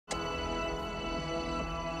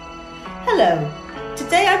Hello,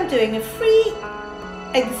 today I'm doing a free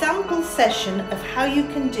example session of how you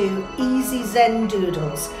can do easy Zen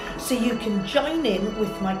doodles so you can join in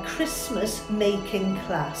with my Christmas making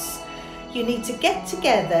class. You need to get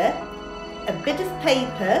together a bit of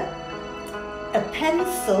paper, a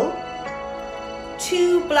pencil,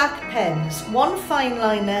 2 black pens, one fine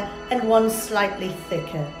liner and one slightly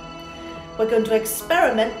thicker. We're going to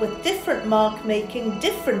experiment with different mark making,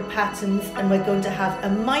 different patterns, and we're going to have a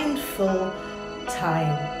mindful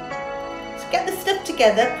time. So get the stuff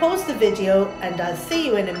together, pause the video, and I'll see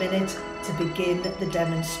you in a minute to begin the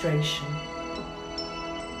demonstration.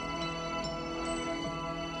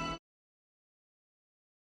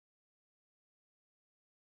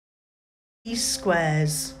 These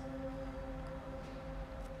squares,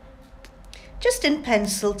 just in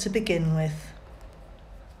pencil to begin with.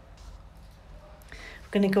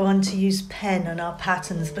 We're going to go on to use pen on our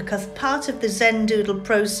patterns because part of the Zen Doodle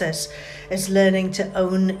process is learning to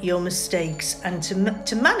own your mistakes and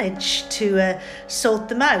to manage to sort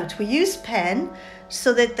them out. We use pen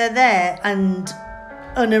so that they're there and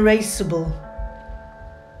unerasable.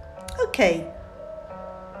 Okay.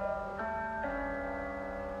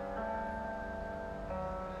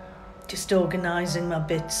 Just organising my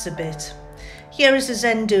bits a bit. Here is a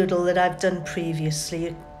Zen Doodle that I've done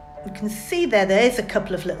previously. You can see there is a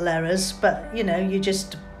couple of little errors, but you know, you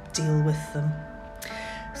just deal with them.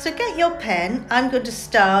 So get your pen. I'm going to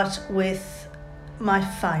start with my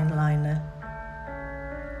fine liner.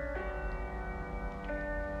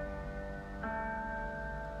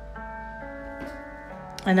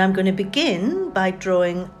 And I'm going to begin by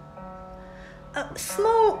drawing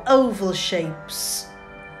small oval shapes.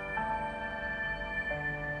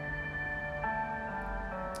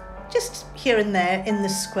 Just here and there in the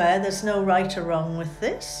square, there's no right or wrong with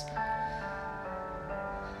this.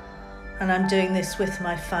 And I'm doing this with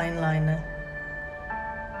my fine liner.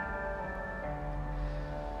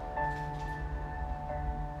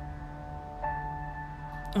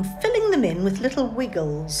 I'm filling them in with little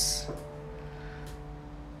wiggles.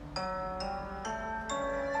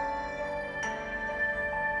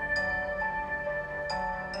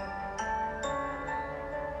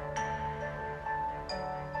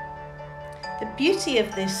 The beauty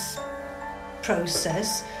of this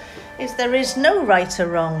process is there is no right or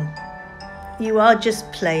wrong. You are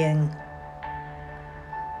just playing.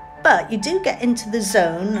 But you do get into the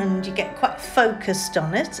zone and you get quite focused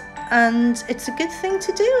on it, and it's a good thing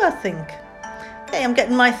to do, I think. Okay, I'm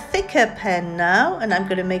getting my thicker pen now and I'm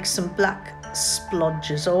going to make some black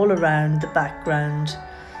splodges all around the background.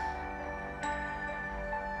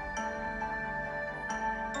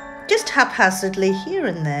 Just haphazardly here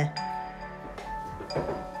and there.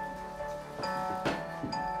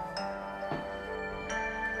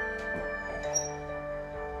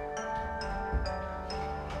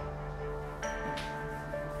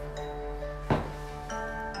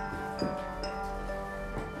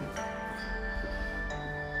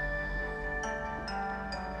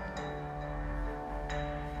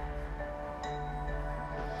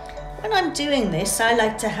 When I'm doing this, I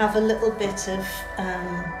like to have a little bit of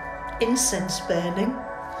incense burning,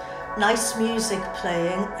 nice music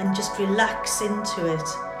playing, and just relax into it.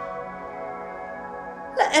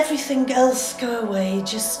 Let everything else go away,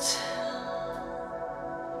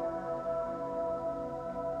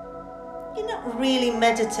 You're not really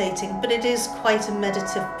meditating, but it is quite a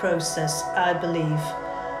meditative process, I believe.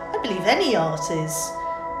 I believe any art is.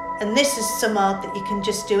 And this is some art that you can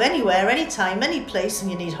just do anywhere, anytime, any place,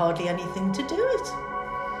 and you need hardly anything to do it.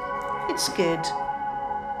 It's good.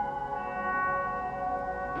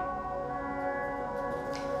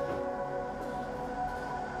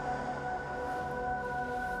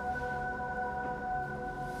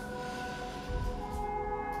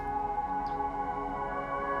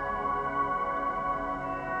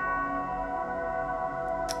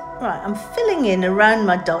 Right, I'm filling in around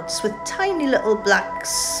my dots with tiny little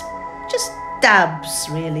blacks, just dabs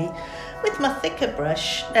really, with my thicker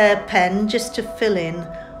brush pen just to fill in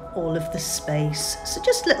all of the space. So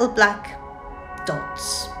just little black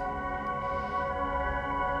dots.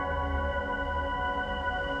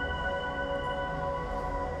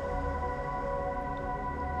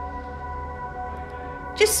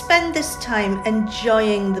 Just spend this time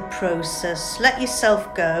enjoying the process. Let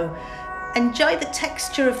yourself go. Enjoy the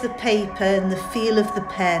texture of the paper and the feel of the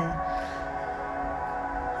pen.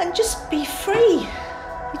 And just be free.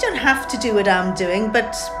 You don't have to do what I'm doing,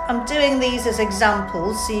 but I'm doing these as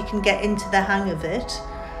examples so you can get into the hang of it.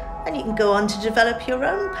 And you can go on to develop your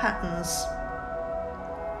own patterns.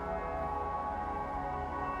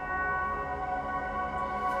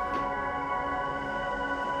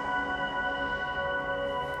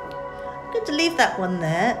 I'm going to leave that one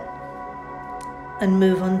there and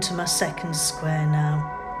move on to my second square now.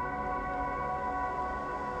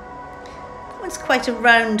 That one's quite a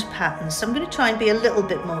round pattern, so I'm going to try and be a little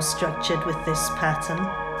bit more structured with this pattern.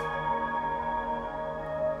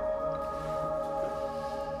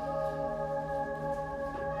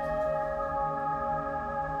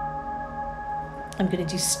 I'm going to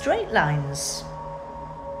do straight lines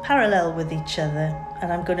parallel with each other,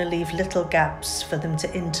 and I'm going to leave little gaps for them to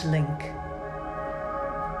interlink.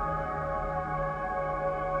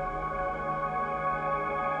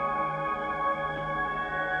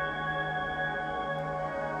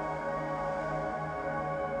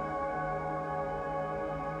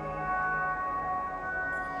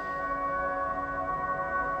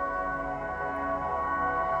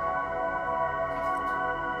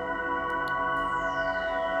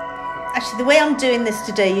 Actually, the way I'm doing this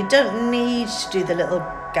today, you don't need to do the little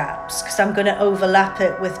gaps because I'm going to overlap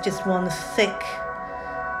it with just one thick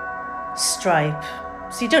stripe.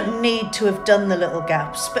 So you don't need to have done the little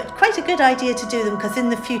gaps, but quite a good idea to do them because in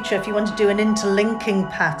the future, if you want to do an interlinking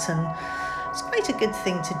pattern, it's quite a good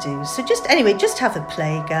thing to do. So anyway, just have a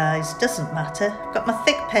play, guys. Doesn't matter. I've got my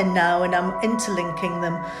thick pen now and I'm interlinking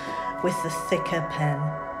them with the thicker pen.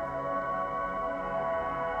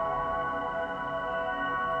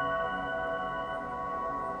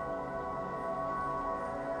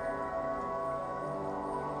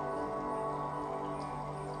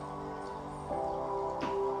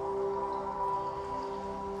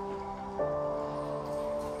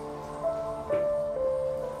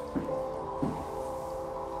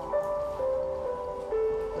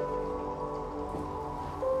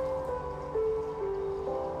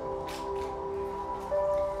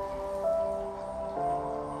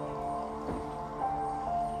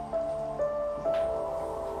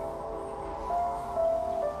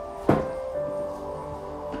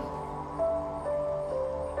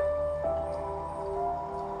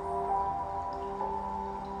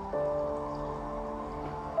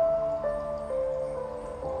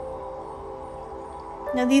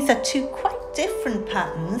 Now these are two quite different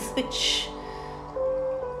patterns, which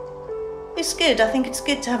is good. I think it's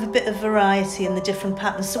good to have a bit of variety in the different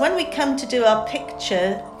patterns. So when we come to do our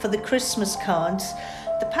picture for the Christmas cards,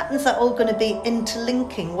 the patterns are all going to be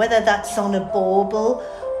interlinking, whether that's on a bauble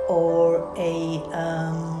or a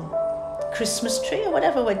Christmas tree or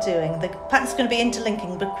whatever we're doing. The pattern's going to be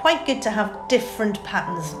interlinking, but quite good to have different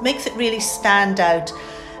patterns. It makes it really stand out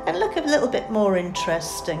and look a little bit more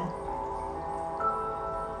interesting.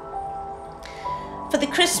 For the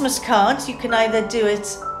Christmas cards, you can either do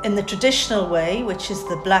it in the traditional way, which is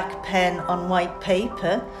the black pen on white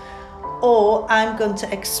paper, or I'm going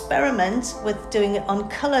to experiment with doing it on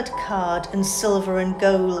coloured card and silver and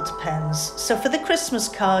gold pens. So for the Christmas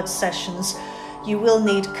card sessions, you will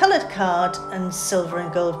need coloured card and silver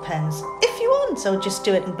and gold pens. If you want, I'll just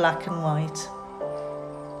do it in black and white.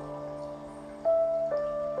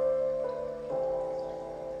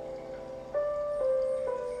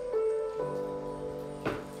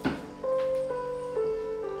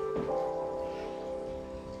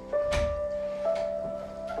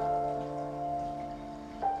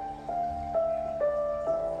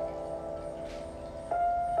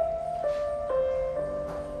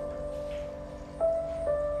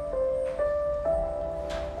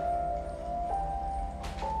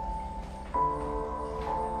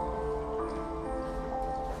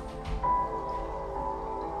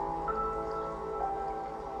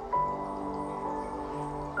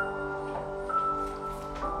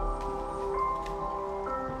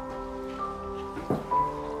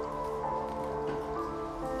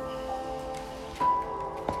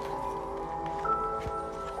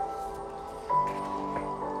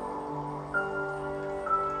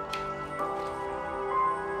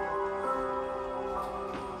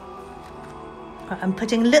 I'm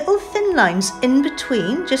putting little thin lines in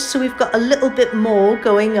between just so we've got a little bit more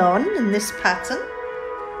going on in this pattern.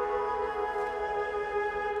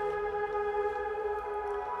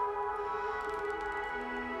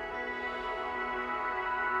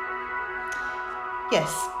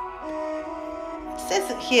 Yes, it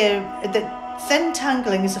says it here that Zen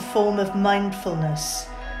tangling is a form of mindfulness.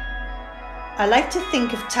 I like to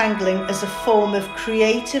think of tangling as a form of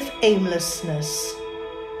creative aimlessness.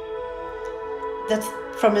 That's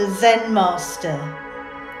from a Zen master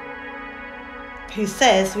who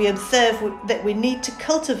says we observe that we need to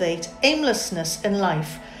cultivate aimlessness in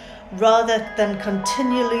life rather than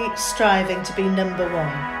continually striving to be number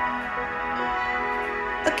one.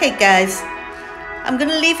 Okay guys, I'm going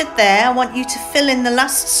to leave it there. I want you to fill in the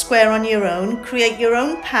last square on your own, create your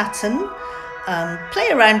own pattern, play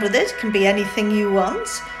around with it, it can be anything you want.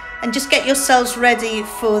 and just get yourselves ready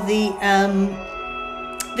for the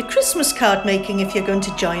Christmas card making if you're going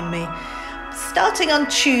to join me. Starting on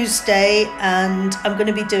Tuesday, and I'm going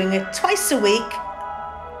to be doing it twice a week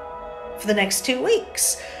for the next 2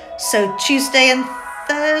 weeks. So Tuesday and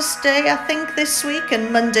Thursday, I think, this week,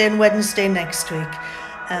 and Monday and Wednesday next week.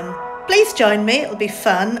 Please join me, it'll be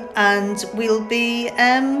fun, and we'll be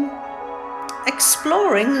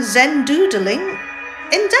exploring Zen Doodling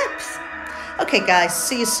in depth. Okay guys,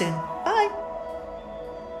 see you soon.